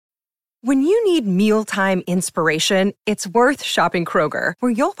When you need mealtime inspiration, it's worth shopping Kroger,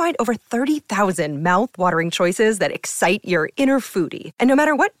 where you'll find over 30,000 mouth-watering choices that excite your inner foodie. And no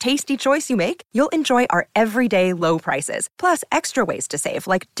matter what tasty choice you make, you'll enjoy our everyday low prices, plus extra ways to save,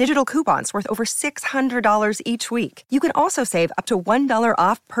 like digital coupons worth over $600 each week. You can also save up to $1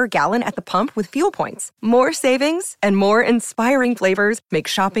 off per gallon at the pump with fuel points. More savings and more inspiring flavors make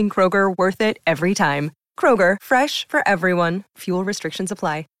shopping Kroger worth it every time. Kroger, fresh for everyone. Fuel restrictions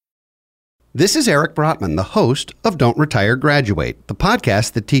apply. This is Eric Brotman, the host of Don't Retire, Graduate, the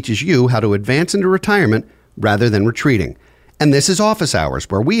podcast that teaches you how to advance into retirement rather than retreating. And this is Office Hours,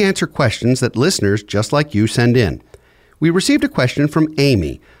 where we answer questions that listeners just like you send in. We received a question from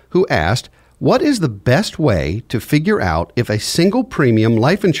Amy, who asked, what is the best way to figure out if a single premium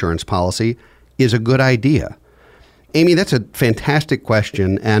life insurance policy is a good idea? Amy, that's a fantastic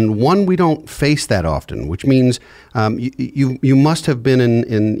question, and one we don't face that often, which means you must have been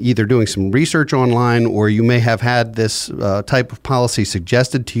in either doing some research online, or you may have had this type of policy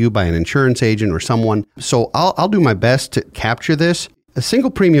suggested to you by an insurance agent or someone. So I'll do my best to capture this. A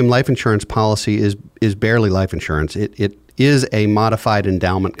single premium life insurance policy is barely life insurance. It is a modified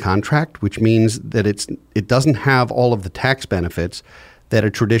endowment contract, which means that it doesn't have all of the tax benefits that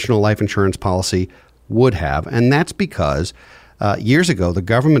a traditional life insurance policy would have. And that's because years ago, the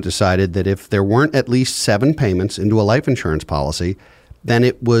government decided that if there weren't at least 7 payments into a life insurance policy, then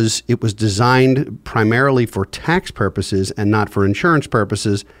it was designed primarily for tax purposes and not for insurance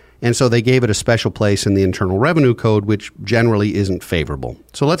purposes. And so they gave it a special place in the Internal Revenue Code, which generally isn't favorable.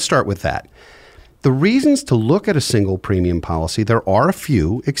 So let's start with that. The reasons to look at a single premium policy, there are a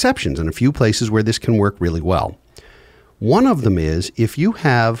few exceptions and a few places where this can work really well. One of them is if you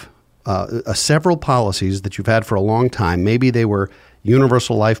have several policies that you've had for a long time. Maybe they were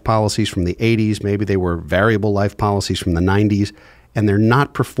universal life policies from the 80s. Maybe they were variable life policies from the 90s, and they're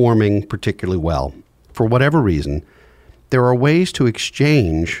not performing particularly well. For whatever reason, there are ways to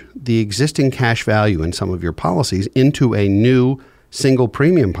exchange the existing cash value in some of your policies into a new single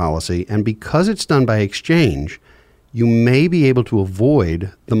premium policy, and because it's done by exchange, you may be able to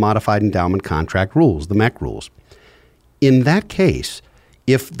avoid the modified endowment contract rules, the MEC rules. In that case,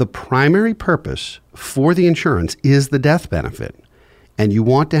 if the primary purpose for the insurance is the death benefit, and you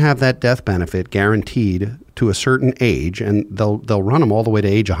want to have that death benefit guaranteed to a certain age, and they'll run them all the way to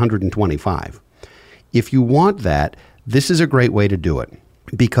age 125. If you want that, this is a great way to do it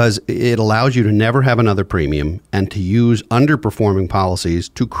because it allows you to never have another premium and to use underperforming policies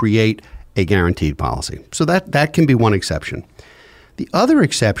to create a guaranteed policy. So that can be one exception. The other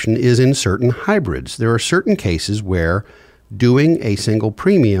exception is in certain hybrids. There are certain cases where doing a single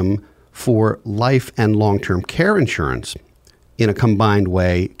premium for life and long-term care insurance in a combined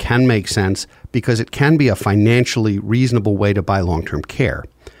way can make sense because it can be a financially reasonable way to buy long-term care.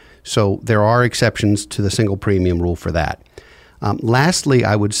 So there are exceptions to the single premium rule for that. Lastly,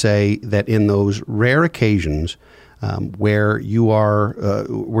 I would say that in those rare occasions where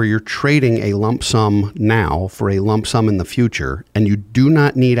you're trading a lump sum now for a lump sum in the future, and you do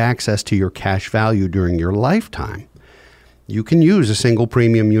not need access to your cash value during your lifetime, you can use a single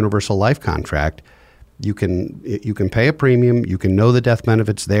premium universal life contract. You can pay a premium. You can know the death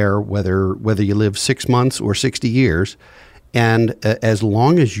benefits there, whether you live 6 months or 60 years. And as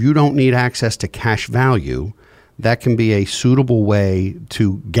long as you don't need access to cash value, that can be a suitable way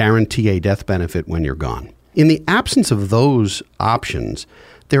to guarantee a death benefit when you're gone. In the absence of those options,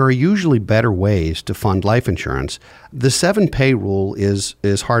 there are usually better ways to fund life insurance. The 7-pay rule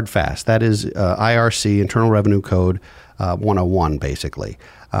is hard fast. That is IRC, Internal Revenue Code 101, basically.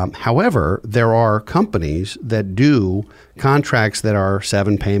 However, there are companies that do contracts that are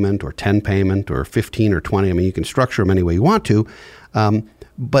 7 payment or 10 payment or 15 or 20. I mean, you can structure them any way you want to,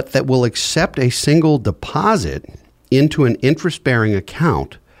 but that will accept a single deposit into an interest-bearing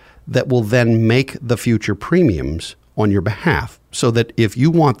account that will then make the future premiums on your behalf. So that if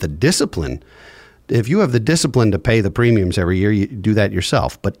you want the discipline, if you have the discipline to pay the premiums every year, you do that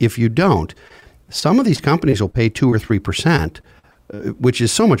yourself. But if you don't, some of these companies will pay 2 or 3%, which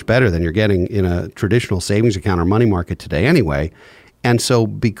is so much better than you're getting in a traditional savings account or money market today anyway. And so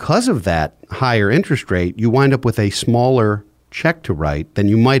because of that higher interest rate, you wind up with a smaller check to write than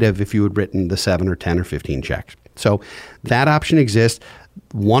you might have if you had written the 7 or 10 or 15 checks. So that option exists.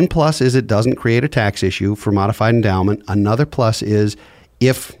 One plus is it doesn't create a tax issue for modified endowment. Another plus is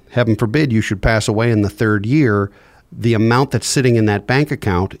if, heaven forbid, you should pass away in the 3rd year, the amount that's sitting in that bank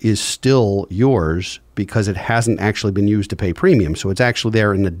account is still yours because it hasn't actually been used to pay premium. So it's actually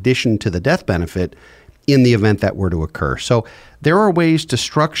there in addition to the death benefit in the event that were to occur. So there are ways to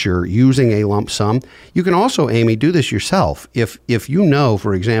structure using a lump sum. You can also, Amy, do this yourself. If you know,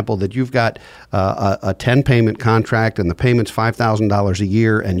 for example, that you've got a 10-payment contract and the payment's $5,000 a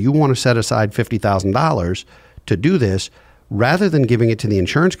year and you want to set aside $50,000 to do this, rather than giving it to the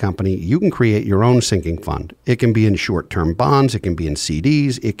insurance company, you can create your own sinking fund. It can be in short-term bonds. It can be in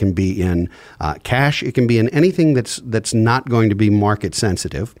CDs. It can be in cash. It can be in anything that's not going to be market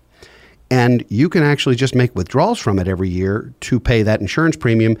sensitive. And you can actually just make withdrawals from it every year to pay that insurance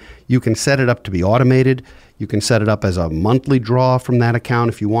premium. You can set it up to be automated. You can set it up as a monthly draw from that account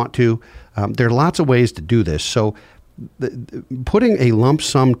if you want to. There are lots of ways to do this. So putting a lump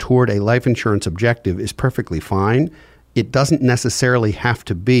sum toward a life insurance objective is perfectly fine. It doesn't necessarily have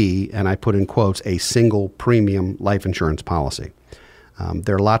to be, and I put in quotes, a single premium life insurance policy.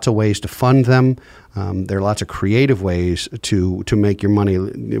 There are lots of ways to fund them. There are lots of creative ways to make your money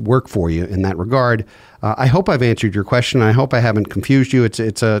work for you in that regard. I hope I've answered your question. I hope I haven't confused you.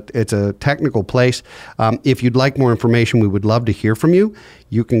 It's a technical place. If you'd like more information, we would love to hear from you.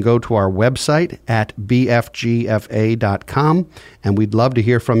 You can go to our website at bfgfa.com, and we'd love to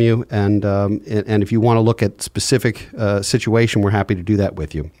hear from you. And if you want to look at specific situation, we're happy to do that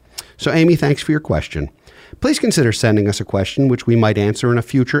with you. So, Amy, thanks for your question. Please consider sending us a question which we might answer in a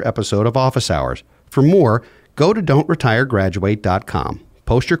future episode of Office Hours. For more, go to don'tretiregraduate.com.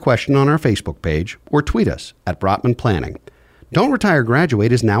 Post your question on our Facebook page or tweet us at Brotman Planning. Don't Retire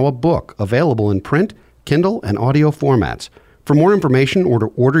Graduate is now a book available in print, Kindle, and audio formats. For more information or to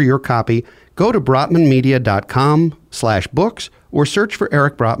order your copy, go to brotmanmedia.com/books or search for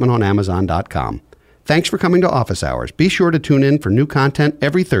Eric Brotman on Amazon.com. Thanks for coming to Office Hours. Be sure to tune in for new content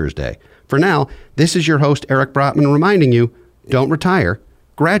every Thursday. For now, this is your host, Eric Brotman, reminding you, don't retire,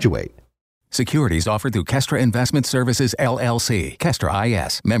 graduate. Securities offered through Kestra Investment Services, LLC. Kestra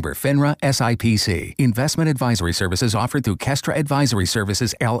IS. Member FINRA SIPC. Investment advisory services offered through Kestra Advisory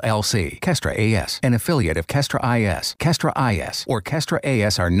Services, LLC. Kestra AS. An affiliate of Kestra IS. Kestra IS or Kestra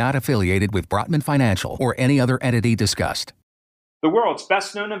AS are not affiliated with Brotman Financial or any other entity discussed. The world's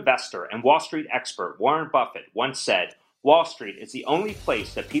best-known investor and Wall Street expert, Warren Buffett, once said, "Wall Street is the only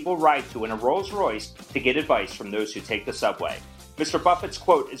place that people ride to in a Rolls-Royce to get advice from those who take the subway." Mr. Buffett's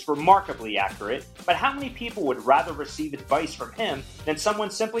quote is remarkably accurate, but how many people would rather receive advice from him than someone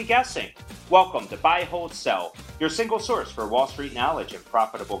simply guessing? Welcome to Buy, Hold, Sell, your single source for Wall Street knowledge and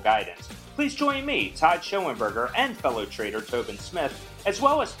profitable guidance. Please join me, Todd Schoenberger, and fellow trader Tobin Smith, as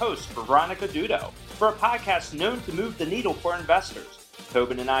well as host Veronica Dudo, for a podcast known to move the needle for investors.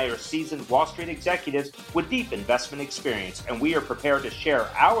 Tobin and I are seasoned Wall Street executives with deep investment experience, and we are prepared to share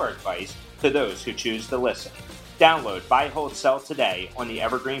our advice to those who choose to listen. Download Buy, Hold, Sell today on the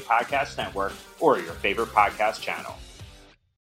Evergreen Podcast Network or your favorite podcast channel.